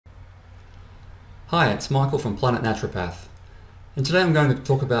Hi, it's Michael from Planet Naturopath, and today I'm going to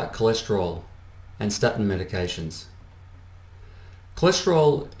talk about cholesterol and statin medications.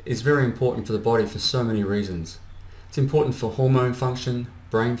 Cholesterol is very important for the body for so many reasons. It's important for hormone function,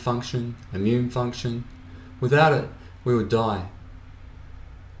 brain function, immune function. Without it, we would die.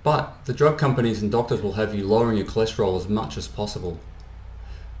 But the drug companies and doctors will have you lowering your cholesterol as much as possible.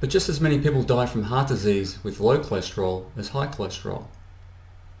 But just as many people die from heart disease with low cholesterol as high cholesterol.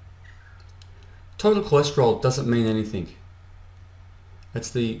 Total cholesterol doesn't mean anything. It's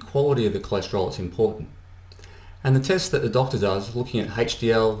the quality of the cholesterol that's important. And the test that the doctor does, looking at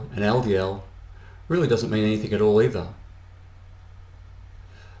HDL and LDL, really doesn't mean anything at all either.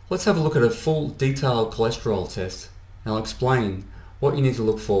 Let's have a look at a full detailed cholesterol test, and I'll explain what you need to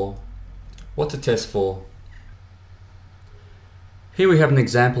look for, what to test for. Here we have an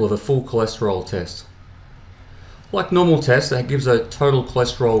example of a full cholesterol test. Like normal tests, that gives a total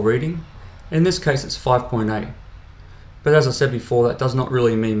cholesterol reading. In this case it's 5.8, but as I said before, that does not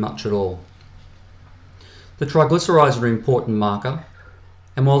really mean much at all. The triglycerides are an important marker,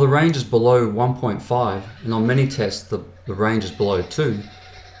 and while the range is below 1.5, and on many tests the range is below 2,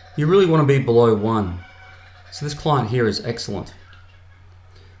 you really want to be below 1. So this client here is excellent.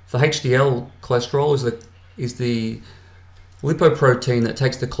 The HDL cholesterol is the lipoprotein that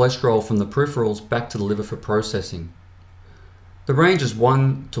takes the cholesterol from the peripherals back to the liver for processing. The range is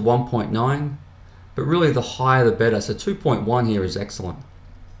 1 to 1.9, but really the higher the better, so 2.1 here is excellent.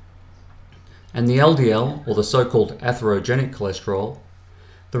 And the LDL, or the so-called atherogenic cholesterol,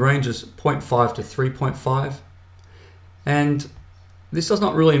 the range is 0.5 to 3.5, and this does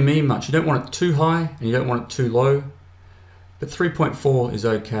not really mean much. You don't want it too high and you don't want it too low, but 3.4 is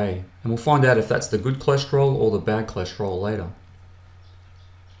okay, and we'll find out if that's the good cholesterol or the bad cholesterol later.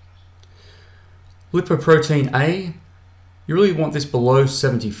 Lipoprotein A, you really want this below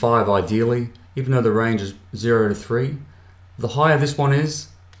 75 ideally, even though the range is 0 to 3. The higher this one is,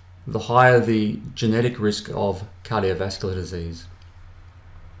 the higher the genetic risk of cardiovascular disease.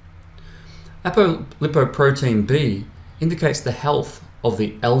 Apolipoprotein B indicates the health of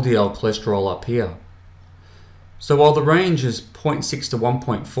the LDL cholesterol up here. So while the range is 0.6 to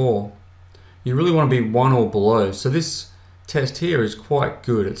 1.4, you really want to be 1 or below. So this test here is quite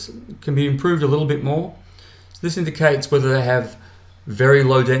good. It can be improved a little bit more. This indicates whether they have very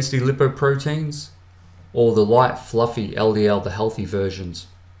low density lipoproteins or the light fluffy LDL, the healthy versions.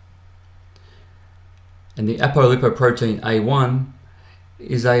 And the apolipoprotein A1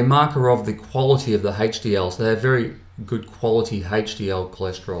 is a marker of the quality of the HDL, so they have very good quality HDL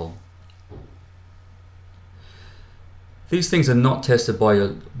cholesterol. These things are not tested by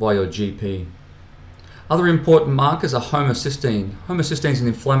your GP. Other important markers are homocysteine. Homocysteine is an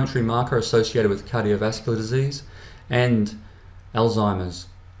inflammatory marker associated with cardiovascular disease and Alzheimer's.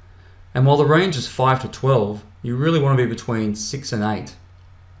 And while the range is 5 to 12, you really want to be between 6 and 8.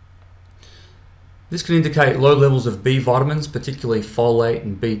 This can indicate low levels of B vitamins, particularly folate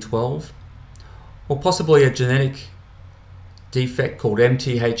and B12, or possibly a genetic defect called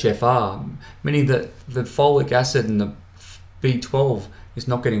MTHFR, meaning that the folic acid and the B12 is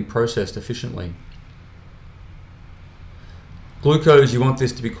not getting processed efficiently. Glucose, you want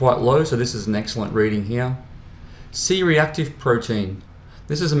this to be quite low, so this is an excellent reading here. C-reactive protein.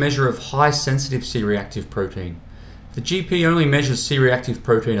 This is a measure of high sensitive C-reactive protein. The GP only measures C-reactive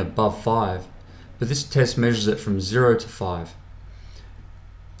protein above 5, but this test measures it from 0 to 5.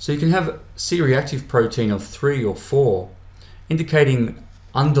 So you can have C-reactive protein of 3 or 4, indicating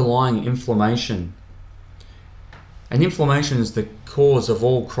underlying inflammation. And inflammation is the cause of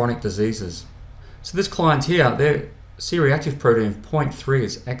all chronic diseases. So this client here, their C-reactive protein of 0.3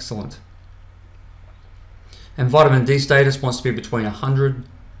 is excellent. And vitamin D status wants to be between 100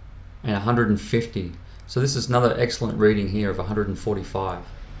 and 150. So this is another excellent reading here of 145.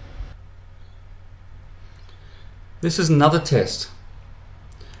 This is another test.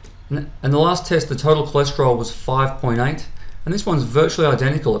 And the last test, the total cholesterol was 5.8, and this one's virtually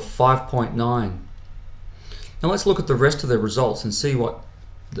identical at 5.9. Now let's look at the rest of the results and see what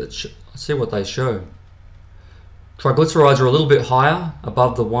they show. Triglycerides are a little bit higher,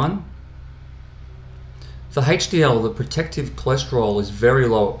 above the 1. The HDL, the protective cholesterol, is very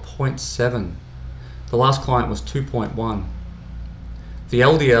low at 0.7. The last client was 2.1. The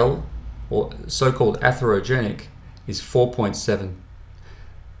LDL, or so-called atherogenic, is 4.7.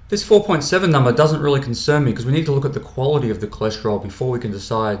 This 4.7 number doesn't really concern me because we need to look at the quality of the cholesterol before we can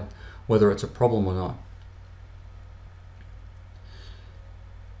decide whether it's a problem or not.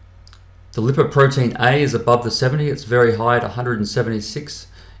 The lipoprotein A is above the 70, it's very high at 176,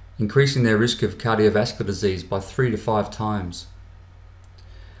 increasing their risk of cardiovascular disease by 3 to 5 times.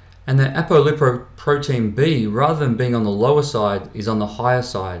 And their apolipoprotein B, rather than being on the lower side, is on the higher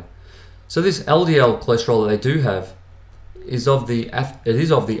side. So this LDL cholesterol that they do have is of the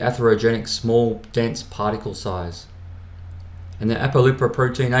atherogenic small dense particle size. And the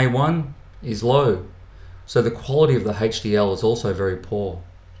apolipoprotein A1 is low, so the quality of the HDL is also very poor.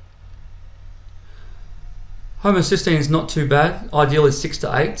 Homocysteine is not too bad. Ideal is 6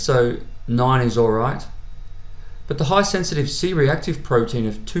 to 8, so 9 is alright. But the high sensitive C-reactive protein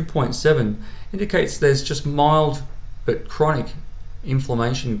of 2.7 indicates there's just mild but chronic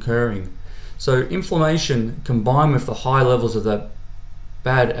inflammation occurring. So inflammation combined with the high levels of the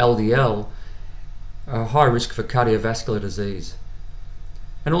bad LDL are high risk for cardiovascular disease.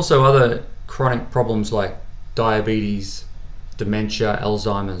 And also other chronic problems like diabetes, dementia,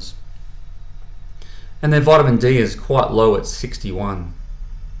 Alzheimer's. And their vitamin D is quite low at 61.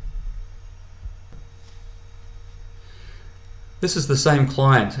 This is the same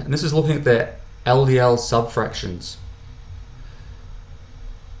client, and this is looking at their LDL subfractions.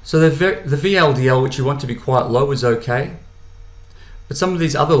 So the VLDL, which you want to be quite low, is okay. But some of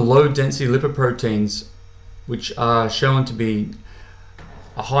these other low density lipoproteins, which are shown to be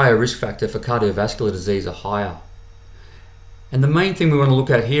a higher risk factor for cardiovascular disease, are higher. And the main thing we want to look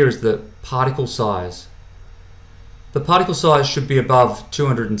at here is the particle size. The particle size should be above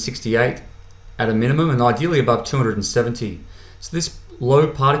 268 at a minimum, and ideally above 270. So this low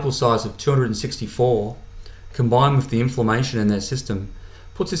particle size of 264, combined with the inflammation in their system,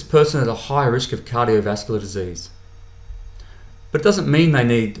 puts this person at a higher risk of cardiovascular disease. But it doesn't mean they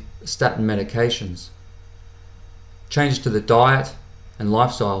need statin medications. Changes to the diet and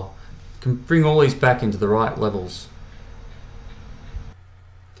lifestyle can bring all these back into the right levels.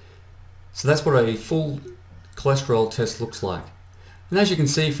 So that's what a full cholesterol test looks like. And as you can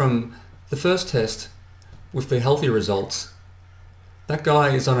see from the first test with the healthy results, that guy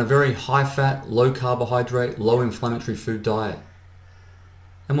is on a very high fat, low carbohydrate, low inflammatory food diet.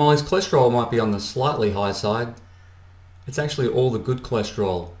 And while his cholesterol might be on the slightly high side, it's actually all the good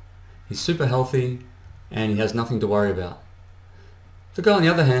cholesterol. He's super healthy and he has nothing to worry about. The guy on the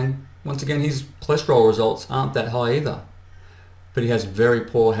other hand, once again, his cholesterol results aren't that high either, but he has very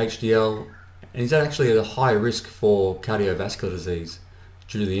poor HDL and he's actually at a high risk for cardiovascular disease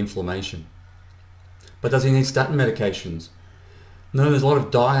due to the inflammation. But does he need statin medications? No, there's a lot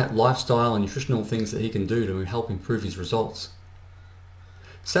of diet, lifestyle and nutritional things that he can do to help improve his results.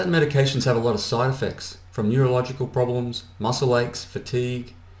 Statin medications have a lot of side effects, from neurological problems, muscle aches,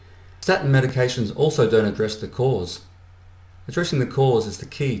 fatigue. Statin medications also don't address the cause. Addressing the cause is the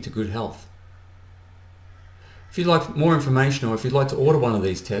key to good health. If you'd like more information or if you'd like to order one of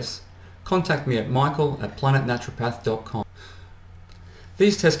these tests, contact me at michael@planetnaturopath.com.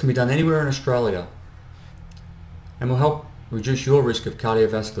 These tests can be done anywhere in Australia and will help reduce your risk of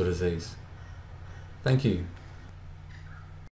cardiovascular disease. Thank you.